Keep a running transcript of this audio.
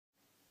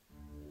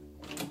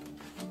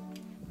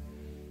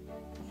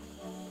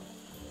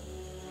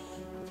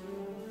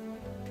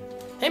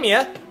Hey,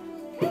 Mia.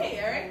 Hey,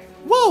 Eric.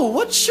 Whoa,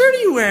 what shirt are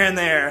you wearing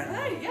there?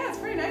 Hi, yeah, it's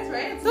pretty nice,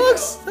 right?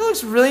 It's That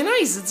looks really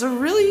nice. It's a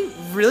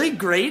really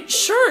great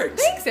shirt.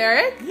 Thanks,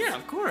 Eric. Yeah,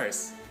 of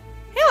course.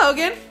 Hey,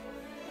 Logan.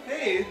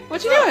 Hey.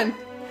 What you doing?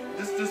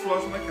 Just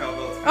washing my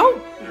cowbells.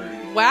 Oh,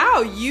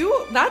 wow,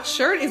 that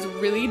shirt is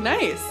really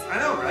nice. I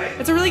know, right?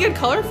 It's a really good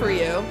color for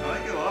you. I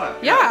like it a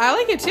lot. Yeah, I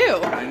like it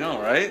too. I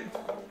know, right?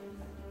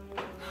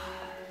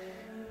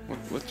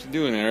 What you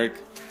doing, Eric?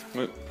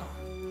 What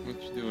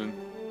you doing?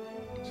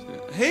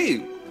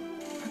 Hey,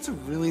 that's a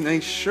really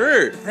nice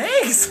shirt.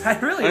 Thanks. I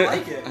really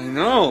like it. I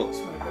know.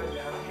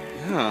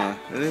 Yeah,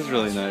 it is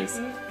really nice.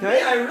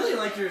 Hey, I really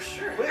like your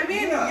shirt. I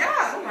mean,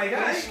 yeah. Oh my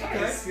gosh.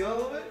 Can I feel a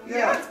little bit?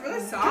 Yeah, it's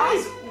really soft.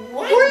 Guys,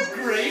 what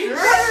great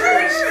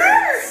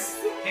shirts!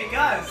 Hey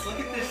guys, look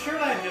at this shirt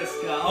I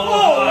just got.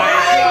 Oh my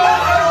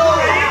God!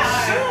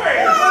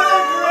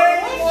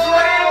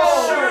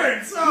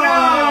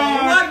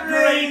 What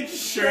great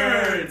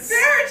shirts!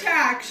 Bear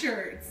Attack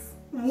shirts.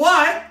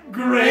 What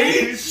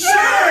great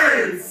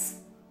shirts!